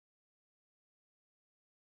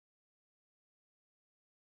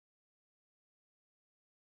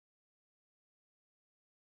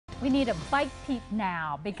We need a bike peep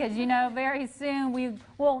now because, you know, very soon we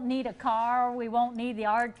won't need a car. We won't need the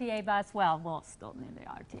RTA bus. Well, we'll still need the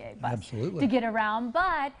RTA bus Absolutely. to get around.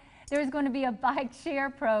 But there's going to be a bike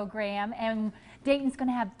share program, and Dayton's going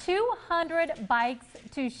to have 200 bikes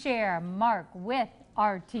to share. Mark with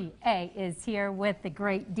RTA is here with the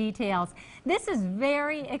great details. This is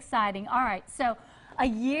very exciting. All right, so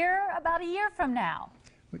about a year from now.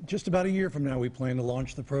 Just about a year from now, we plan to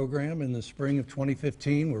launch the program in the spring of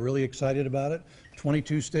 2015. We're really excited about it.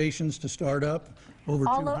 22 stations to start up, over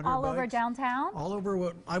 200 all bikes. Over downtown? All over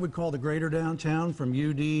what I would call the greater downtown, from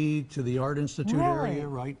UD to the Art Institute area,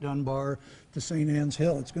 right Dunbar to St. Anne's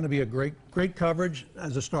Hill. It's going to be a great coverage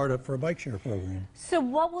as a startup for a bike share program. So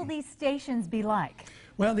what will these stations be like?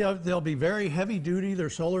 Well, they'll be very heavy duty. They're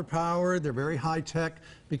solar powered. They're very high tech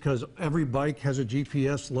because every bike has a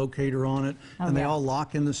GPS locator on it, and they all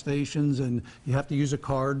lock in the stations, and you have to use a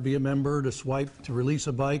card, be a member to swipe to release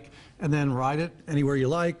a bike, and then ride it anywhere you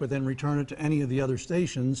like, but then return it to any of the other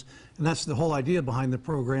stations. And that's the whole idea behind the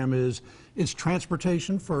program is it's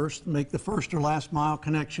transportation first, make the first or last mile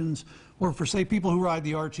connections, or for, say, people who ride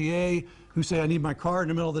the RTA, who say, I need my car in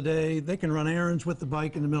the middle of the day, they can run errands with the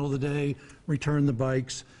bike in the middle of the day, return the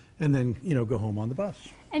bikes, and then, you know, go home on the bus.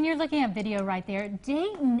 And you're looking at video right there.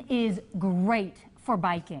 Dayton is great for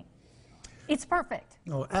biking. It's perfect.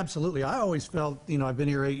 Oh, absolutely. I always felt, you know, I've been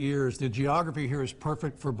here 8 years, the geography here is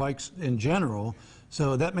perfect for bikes in general.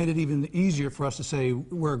 So that made it even easier for us to say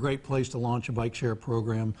we're a great place to launch a bike share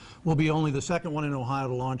program. We'll be only the second one in Ohio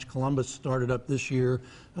to launch. Columbus started up this year,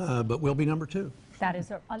 but we'll be number 2.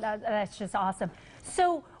 That's just awesome.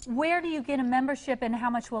 So where do you get a membership, and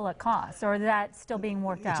how much will it cost? Or is that still being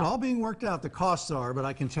worked out? It's all being worked out, the costs are, but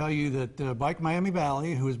I can tell you that Bike Miami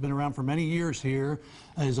Valley, who has been around for many years here,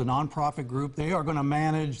 is a nonprofit group. They are going to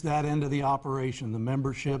manage that end of the operation, the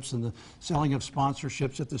memberships and the selling of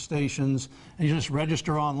sponsorships at the stations. And you just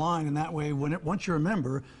register online, and that way, once you're a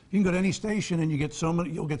member, you can go to any station and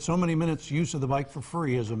you'll get so many minutes use of the bike for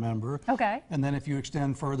free as a member. Okay. And then if you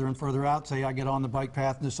extend further and further out, say I get on the bike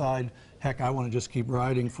path and decide, heck, I want to just keep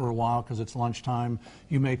riding for a while because it's lunchtime,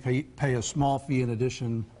 you may pay a small fee in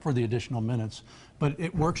addition for the additional minutes. But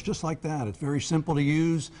it works just like that. It's very simple to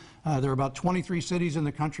use. There are about 23 cities in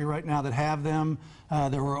the country right now that have them.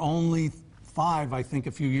 There were only 5, I think,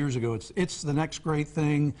 a few years ago. It's the next great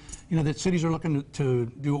thing. You know, that cities are looking to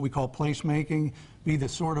do what we call placemaking, be the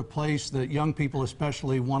sort of place that young people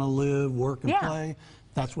especially want to live, work, and play.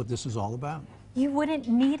 That's what this is all about. You wouldn't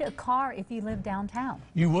need a car if you lived downtown.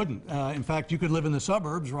 You wouldn't. In fact, you could live in the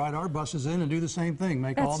suburbs, ride our buses in, and do the same thing,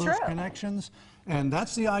 make all those connections. And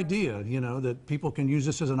that's the idea, you know, that people can use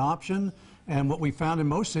this as an option. And what we found in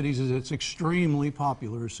most cities is it's extremely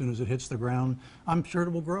popular as soon as it hits the ground. I'm sure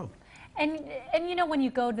it will grow. And you know, when you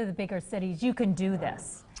go to the bigger cities, you can do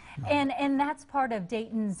this. And that's part of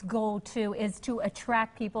Dayton's goal, too, is to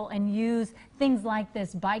attract people and use things like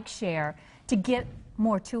this bike share to get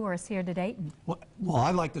more tourists here to Dayton. Well, I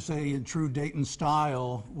like to say in true Dayton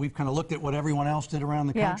style, we've kind of looked at what everyone else did around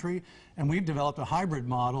the country, and we've developed a hybrid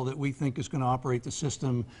model that we think is going to operate the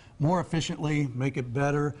system more efficiently, make it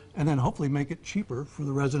better, and then hopefully make it cheaper for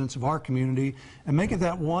the residents of our community, and make it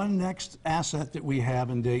that one next asset that we have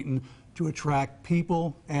in Dayton to attract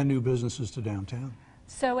people and new businesses to downtown.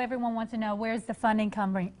 So everyone wants to know, where's the funding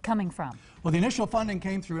coming from? Well, the initial funding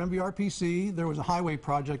came through MVRPC. There was a highway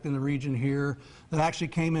project in the region here that actually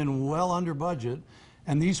came in well under budget,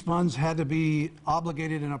 and these funds had to be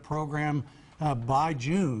obligated in a program by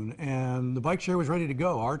June, and the bike share was ready to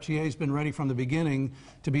go. RTA has been ready from the beginning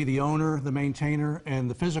to be the owner, the maintainer,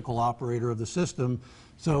 and the physical operator of the system.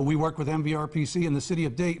 So we worked with MVRPC and the city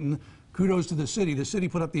of Dayton. Kudos to the city. The city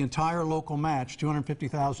put up the entire local match,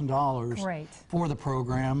 $250,000 for the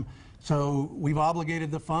program. So we've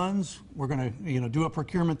obligated the funds. We're going to, you know, do a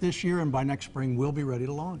procurement this year, and by next spring we'll be ready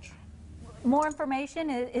to launch. More information,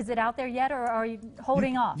 is it out there yet, or are you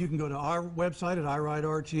holding off? You can go to our website at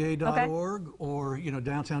iriderta.org, or, you know,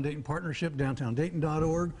 Downtown Dayton Partnership,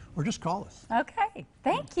 downtowndayton.org, or just call us. Okay,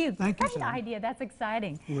 thank you. Thank you, Great idea. That's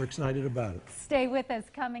exciting. We're excited about it. Stay with us.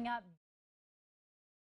 Coming up.